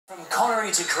From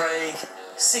Connery to Craig,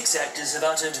 6 actors have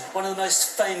uttered one of the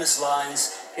most famous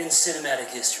lines in cinematic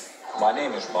history. My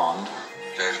name is Bond.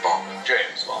 James Bond.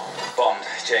 James Bond. Bond.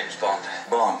 James Bond.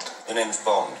 Bond. The name's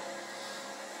Bond.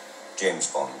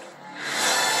 James Bond.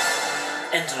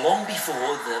 And long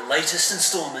before the latest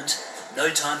instalment, No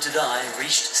Time to Die,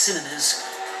 reached cinemas,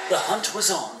 the hunt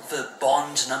was on for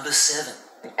Bond number 7.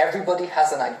 Everybody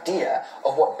has an idea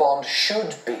of what Bond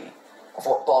should be, of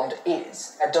what Bond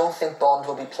is. I don't think Bond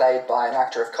will be played by an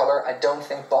actor of colour. I don't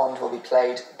think Bond will be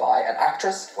played by an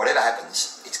actress. Whatever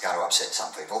happens, it's going to upset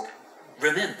some people.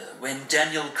 Remember when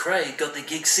Daniel Craig got the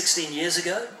gig 16 years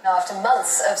ago? After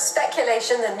months of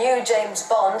speculation, the new James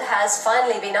Bond has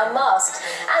finally been unmasked,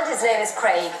 and his name is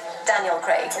Craig. Daniel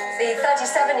Craig. The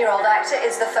 37-year-old actor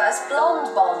is the first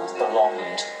blonde Bond.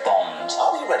 Blonde Bond.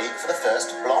 Are we ready for the first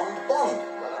blonde Bond?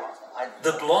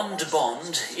 The blonde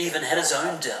Bond even had his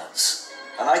own doubts.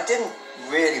 And I didn't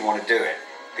really want to do it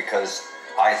because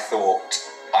I thought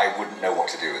I wouldn't know what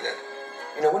to do with it.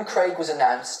 You know, when Craig was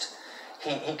announced,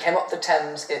 he came up the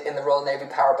Thames in the Royal Navy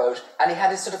powerboat, and he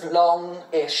had his sort of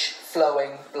long-ish,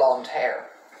 flowing blonde hair.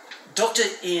 Dr.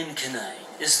 Ian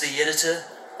Kinane is the editor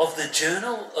of the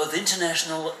Journal of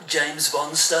International James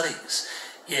Bond Studies.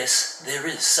 Yes, there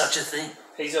is such a thing.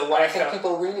 He's a And I think wacker.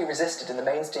 people really resisted in the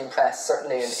mainstream press,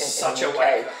 certainly in Such the a UK,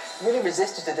 wacker. really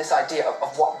resisted to this idea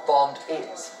of what Bond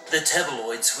is. The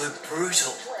tabloids were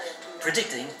brutal,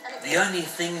 predicting the only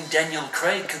thing Daniel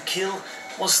Craig could kill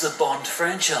was the Bond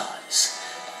franchise.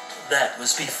 That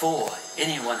was before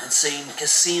anyone had seen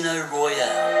Casino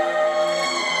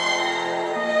Royale.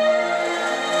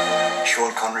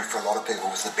 Sean Connery, for a lot of people,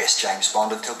 was the best James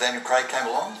Bond until Daniel Craig came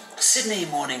along. Sydney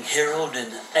Morning Herald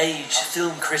and Age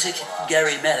film critic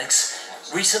Gary Maddox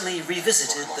recently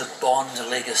revisited the Bond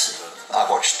legacy. I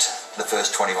watched the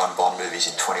first 21 Bond movies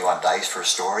in 21 days for a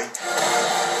story.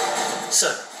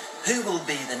 So, who will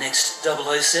be the next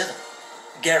 007?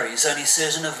 Gary's only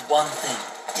certain of one thing.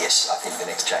 Yes, I think the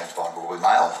next James Bond will be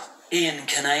male. Ian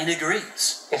Kinane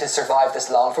agrees. It has survived this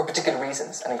long for particular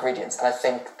reasons and ingredients, and I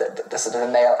think that the sort of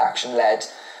male action-led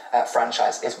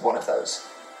franchise is one of those.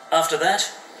 After that,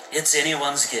 it's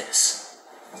anyone's guess.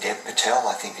 Dev Patel,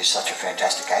 I think, is such a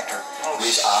fantastic actor.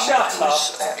 Liz shut Arnold, who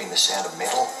was in The Sound of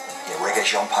Metal. Reggae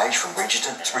Jean Page from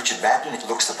Bridgerton. It's Richard Madden. It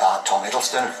looks the part. Tom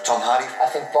Hiddleston, Tom Hardy. I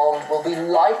think Bond will be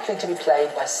likely to be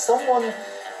played by someone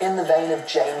in the vein of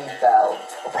Jamie Bell,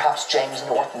 or perhaps James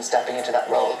Norton stepping into that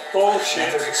role.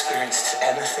 Bullshit. Never experienced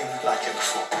anything like it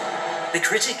before. The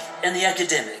critic and the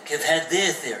academic have had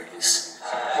their theories.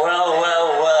 Well.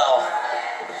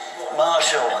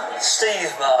 Marshall.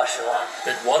 Steve Marshall.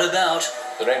 But what about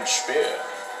The name's Spear.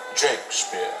 Jake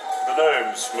Spear. The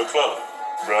name's McClellan.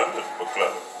 Brandon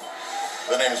McClellan.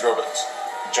 The name's Roberts.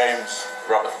 James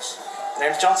Roberts. The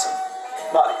name's Johnson.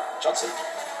 Marty Johnson.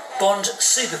 Bond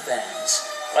superfans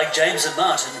like James and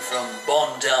Martin from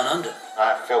Bond Down Under?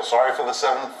 I feel sorry for the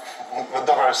 007th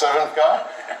guy,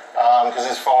 because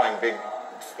he's following big,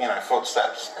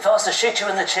 footsteps. If I was to shoot you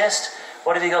in the chest,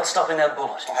 what have you got stopping that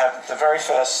bullet? I have my very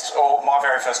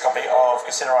first copy of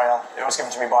Casino Royale. It was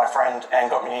given to me by a friend and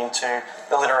got me into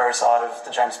the literary side of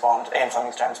the James Bond, Ian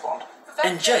Fleming's James Bond.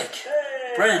 And Jake,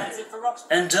 Brandon,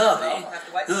 and Darby,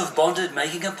 who have bonded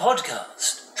making a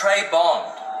podcast. Trey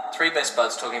Bond. 3 best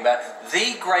buds talking about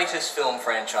the greatest film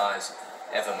franchise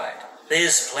ever made.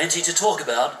 There's plenty to talk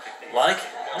about, like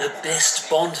the best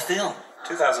Bond film.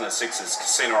 2006's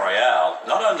Casino Royale.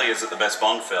 Not only is it the best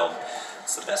Bond film,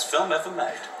 it's the best film ever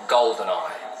made.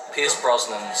 GoldenEye. Pierce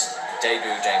Brosnan's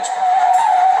debut James Bond.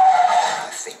 I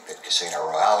think that Casino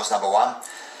Royale was number 1.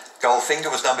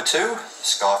 Goldfinger was number 2.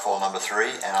 Skyfall number 3.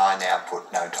 And I now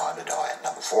put No Time to Die at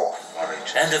number 4.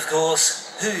 And of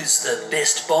course, who's the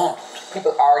best Bond?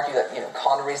 People argue that,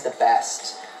 Connery's the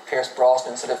best. Pierce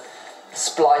Brosnan sort of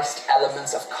spliced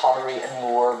elements of Connery and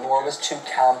Moore. Moore was too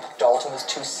camp, Dalton was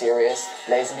too serious,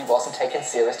 Lazenby wasn't taken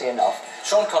seriously enough.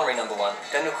 Sean Connery number 1,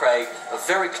 Daniel Craig a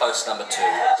very close number 2.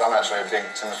 I'm actually a big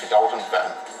Timothy Dalton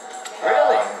fan.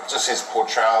 Really? Just his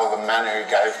portrayal, the manner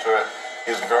he gave to it.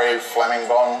 He was very Fleming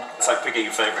Bond. It's like picking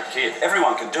your favourite kid.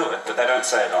 Everyone can do it, but they don't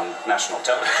say it on national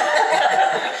television.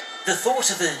 The thought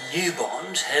of a new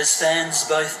Bond has fans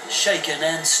both shaken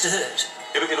and stirred.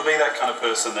 It'll be that kind of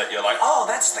person that you're like, oh,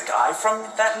 that's the guy from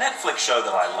that Netflix show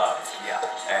that I love. Yeah.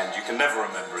 And you can never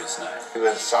remember his name.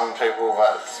 There's some people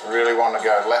that really want to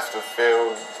go left of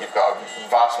field. You've got a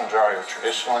vast majority of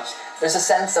traditionalists. There's a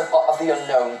sense of the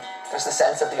unknown. There's a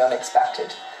sense of the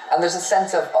unexpected. And there's a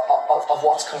sense of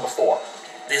what's come before.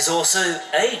 There's also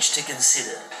age to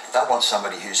consider. They want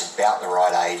somebody who's about the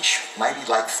right age, maybe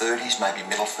late 30s, maybe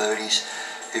middle 30s,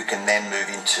 who can then move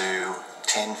into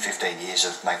 10, 15 years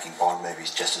of making Bond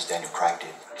movies just as Daniel Craig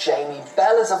did. Jamie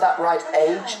Bell is of that right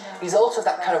age. He's also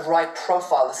that kind of right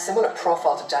profile, a similar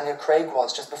profile to Daniel Craig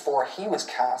was just before he was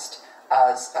cast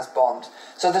as Bond.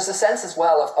 So there's a sense as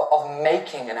well of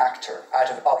making an actor out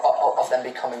of them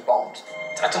becoming Bond.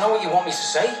 I don't know what you want me to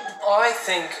say. I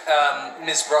think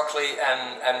Ms. Broccoli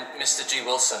and Mr. G.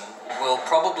 Wilson will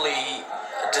probably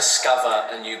discover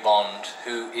a new Bond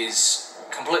who is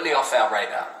completely off our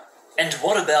radar. And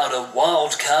what about a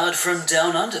wild card from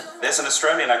down under? There's an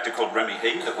Australian actor called Remy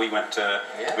He that we went to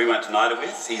NIDA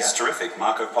with. He's terrific.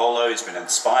 Marco Polo, he's been in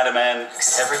Spider-Man.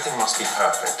 Everything must be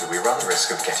perfect, or we run the risk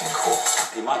of getting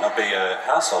caught. He might not be a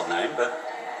household name, but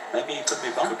maybe he could be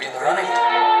Bond. Could be in the running.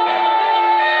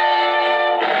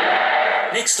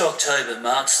 Next October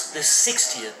marks the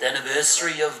 60th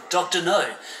anniversary of Dr.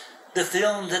 No, the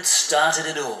film that started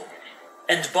it all.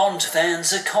 And Bond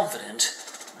fans are confident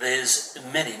there's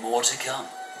many more to come.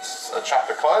 It's a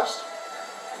chapter closed.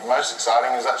 The most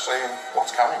exciting is actually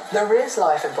what's coming. There is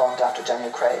life in Bond after Daniel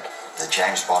Craig. The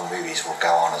James Bond movies will go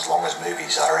on as long as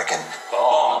movies, I reckon.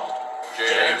 Bond.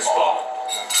 James Bond.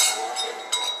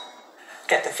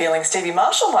 Get the feeling Stevie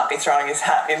Marshall might be throwing his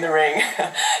hat in the ring.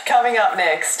 Coming up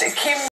next, Kim